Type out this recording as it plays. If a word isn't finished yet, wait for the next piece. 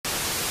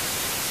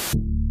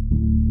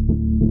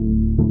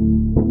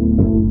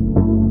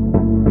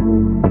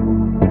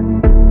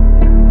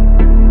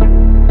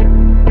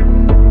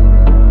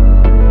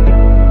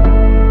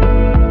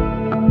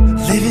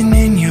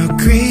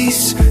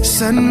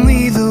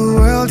the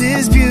world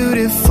is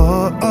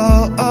beautiful.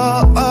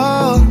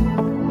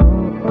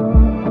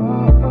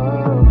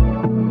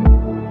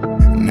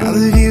 Now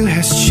the view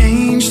has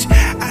changed.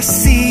 I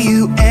see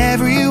you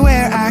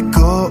everywhere I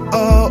go.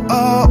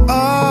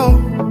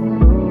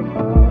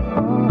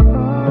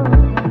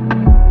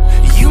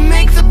 You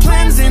make the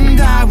plans and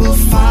I will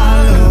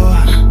follow,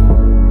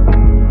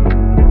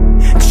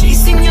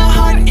 chasing your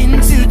heart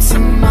into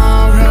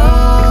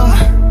tomorrow.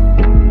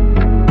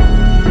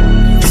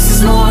 This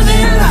is more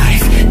than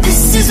life.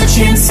 This is a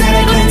chance at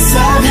a glimpse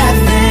of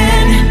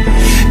heaven.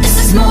 This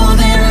is more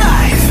than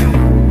life.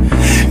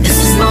 This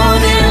is more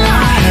than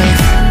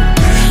life.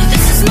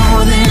 This is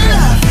more than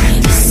love.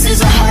 This is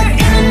a heart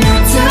in a new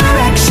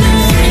direction.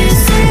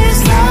 This is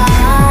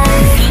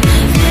life.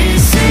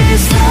 This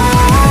is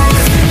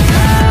life.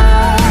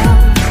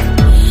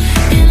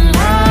 In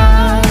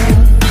love.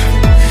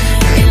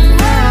 In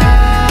love.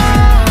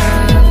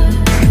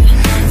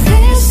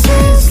 This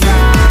is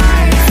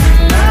life.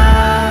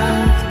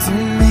 Love.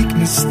 Don't make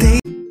mistakes.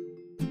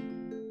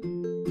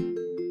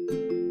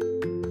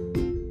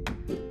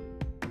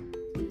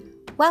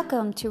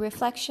 Welcome to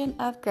Reflection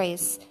of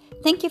Grace.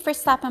 Thank you for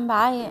stopping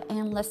by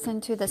and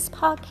listening to this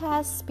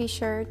podcast. Be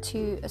sure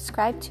to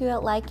subscribe to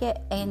it, like it,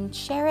 and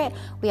share it.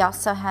 We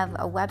also have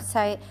a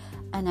website,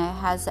 and it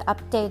has an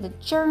updated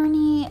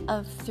journey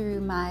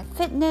through my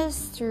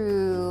fitness,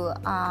 through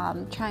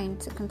trying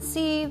to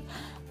conceive,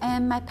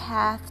 and my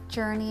path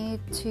journey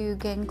to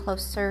getting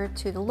closer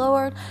to the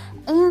Lord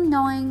and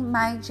knowing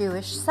my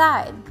Jewish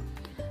side.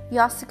 You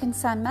also can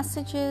send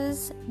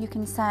messages, you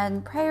can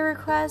send prayer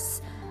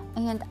requests,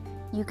 and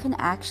you can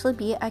actually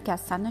be a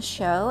guest on the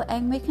show,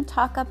 and we can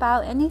talk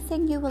about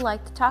anything you would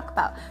like to talk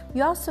about.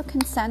 You also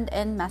can send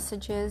in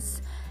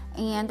messages,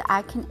 and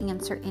I can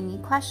answer any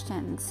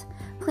questions.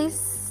 Please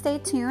stay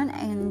tuned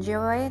and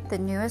enjoy the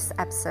newest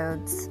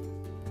episodes.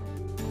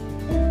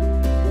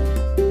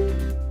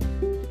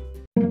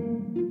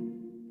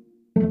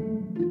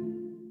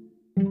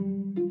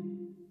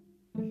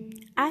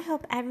 I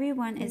hope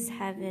everyone is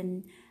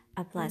having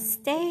a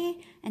blessed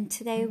day, and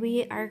today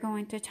we are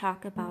going to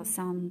talk about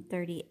Psalm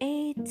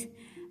 38.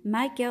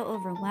 My guilt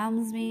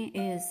overwhelms me, it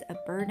is a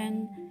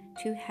burden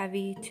too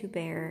heavy to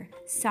bear.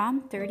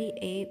 Psalm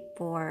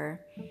 38:4.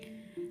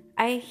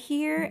 I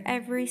hear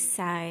every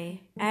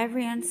sigh,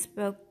 every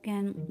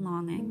unspoken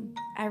longing,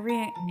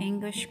 every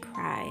anguish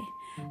cry.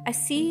 I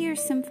see your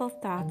sinful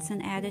thoughts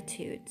and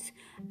attitudes.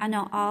 I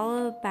know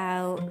all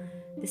about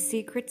the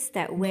secrets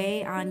that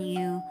weigh on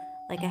you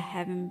like a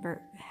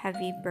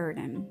heavy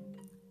burden.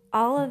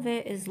 All of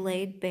it is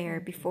laid bare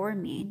before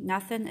me.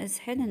 Nothing is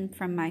hidden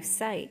from my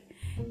sight.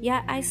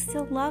 Yet I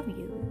still love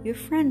you. Your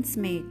friends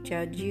may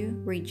judge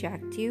you,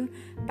 reject you,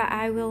 but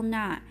I will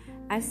not.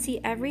 I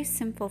see every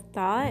sinful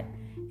thought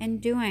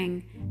and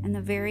doing and the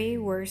very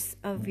worst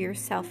of your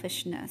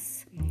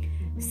selfishness.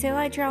 Still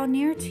I draw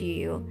near to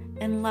you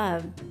in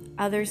love.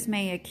 Others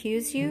may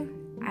accuse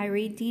you, I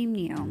redeem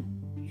you.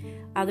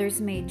 Others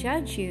may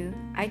judge you,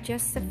 I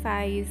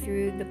justify you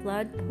through the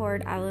blood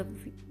poured out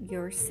of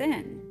your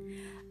sin.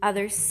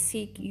 Others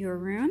seek your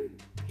ruin,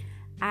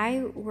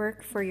 I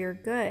work for your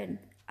good.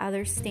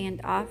 Others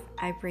stand off,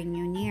 I bring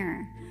you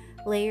near.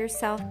 Lay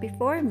yourself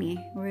before me,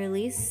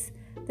 release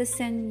the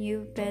sin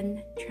you've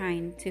been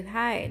trying to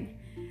hide.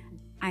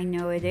 I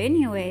know it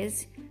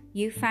anyways,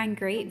 you find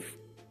great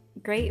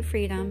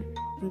freedom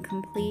and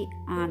complete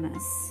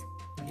honest.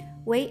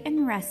 Wait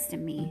and rest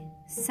in me,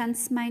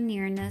 sense my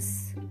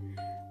nearness.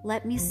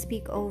 Let me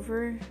speak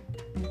over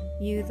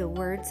you the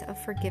words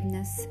of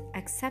forgiveness,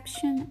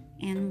 acceptance,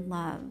 and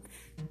love.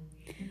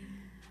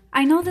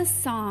 I know this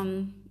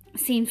psalm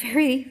seems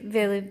very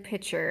vivid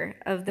picture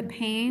of the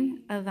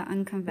pain of an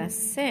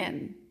unconfessed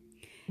sin.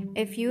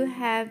 If you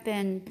have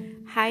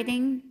been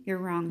hiding your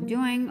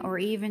wrongdoing or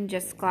even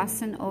just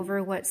glossing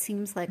over what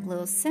seems like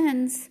little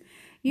sins,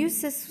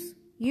 use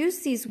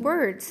these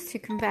words to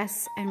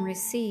confess and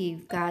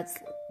receive God's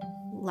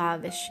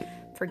lavish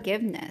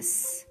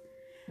forgiveness.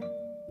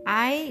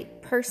 I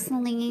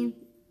personally,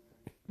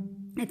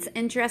 it's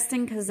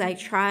interesting because I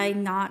try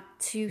not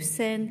to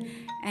sin,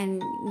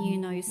 and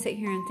you sit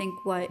here and think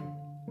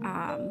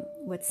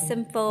what's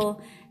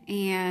sinful,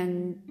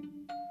 and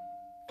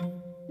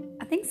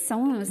I think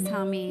someone was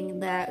telling me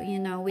that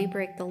we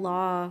break the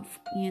law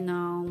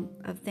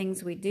of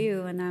things we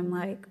do, and I'm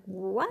like,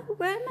 what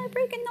am I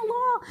breaking the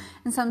law?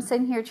 And so I'm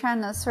sitting here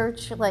trying to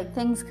search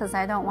things because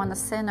I don't want to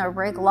sin or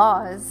break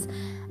laws.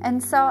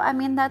 And so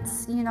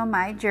that's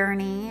my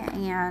journey,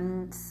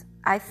 and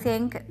I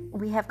think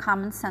we have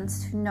common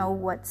sense to know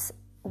what's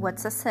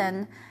a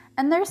sin.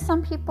 And there's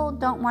some people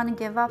don't want to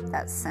give up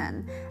that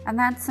sin. And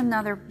that's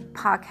another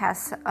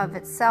podcast of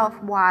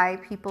itself, why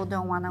people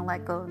don't want to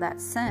let go of that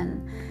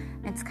sin.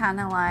 It's kind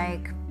of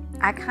like,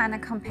 I kind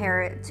of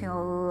compare it to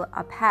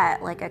a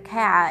pet, like a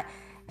cat.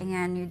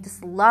 And you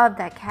just love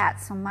that cat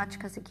so much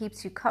because it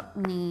keeps you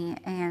company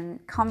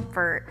and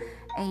comfort.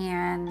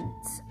 And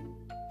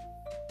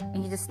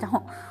you just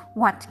don't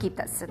want to keep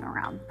that sin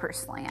around,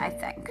 personally, I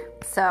think.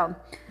 So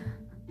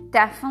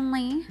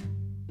definitely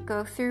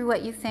go through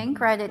what you think,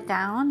 write it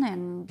down,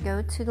 and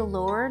go to the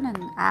Lord and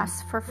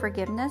ask for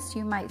forgiveness.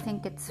 You might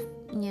think it's,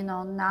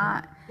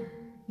 not,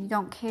 you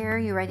don't care,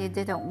 you already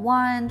did it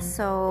once,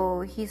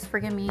 so He's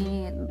forgiven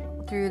me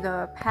through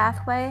the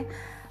pathway.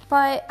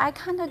 But I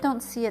kind of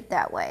don't see it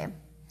that way.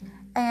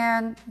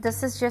 And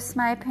this is just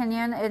my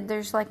opinion.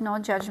 There's no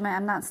judgment.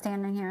 I'm not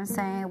standing here and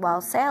saying, well,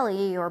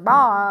 Sally or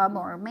Bob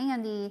or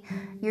Mandy,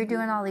 you're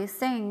doing all these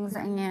things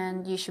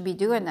and you should be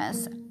doing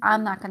this.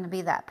 I'm not going to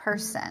be that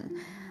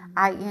person.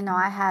 I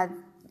had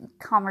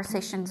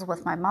conversations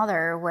with my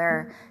mother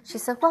where she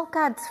said, well,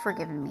 God's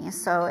forgiven me,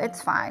 so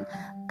it's fine.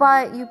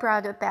 But you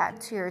brought it back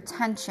to your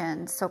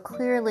attention, so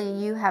clearly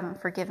you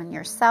haven't forgiven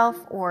yourself,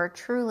 or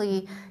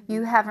truly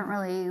you haven't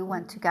really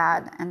went to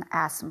God and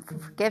asked Him for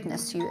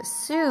forgiveness. You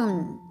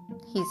assume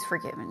He's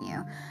forgiven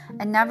you,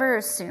 and never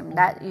assume.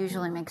 That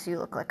usually makes you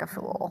look like a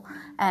fool.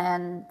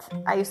 And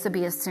I used to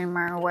be an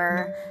assumer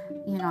where,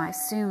 I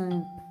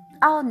assumed,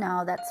 oh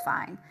no, that's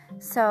fine.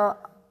 So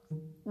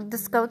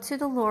just go to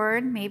the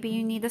Lord. Maybe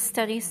you need to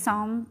study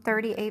Psalm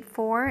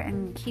 38:4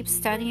 and keep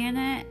studying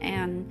it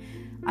and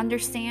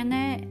understand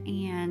it,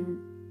 and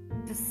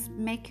just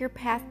make your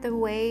path the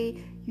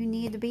way you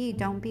need to be.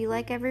 Don't be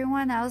like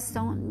everyone else.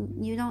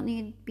 You don't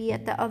need to be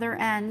at the other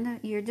end.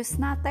 You're just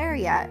not there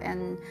yet.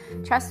 And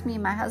trust me,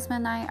 my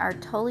husband and I are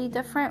totally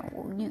different.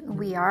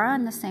 We are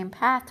on the same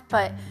path,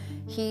 but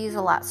he's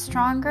a lot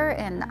stronger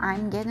and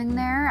I'm getting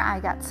there. I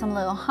got some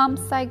little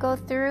humps I go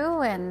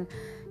through, and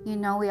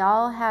we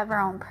all have our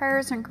own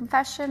prayers and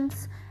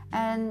confessions,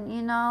 and,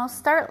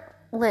 start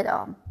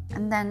little.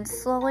 And then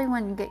slowly,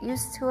 when you get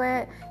used to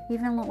it,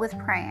 even with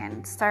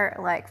praying, start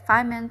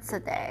 5 minutes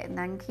a day, and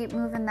then keep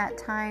moving that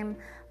time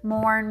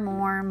more and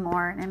more and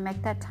more, and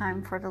make that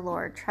time for the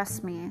Lord.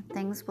 Trust me,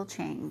 things will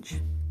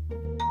change.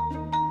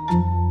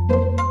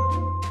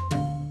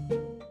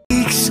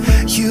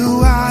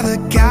 You are the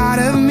God.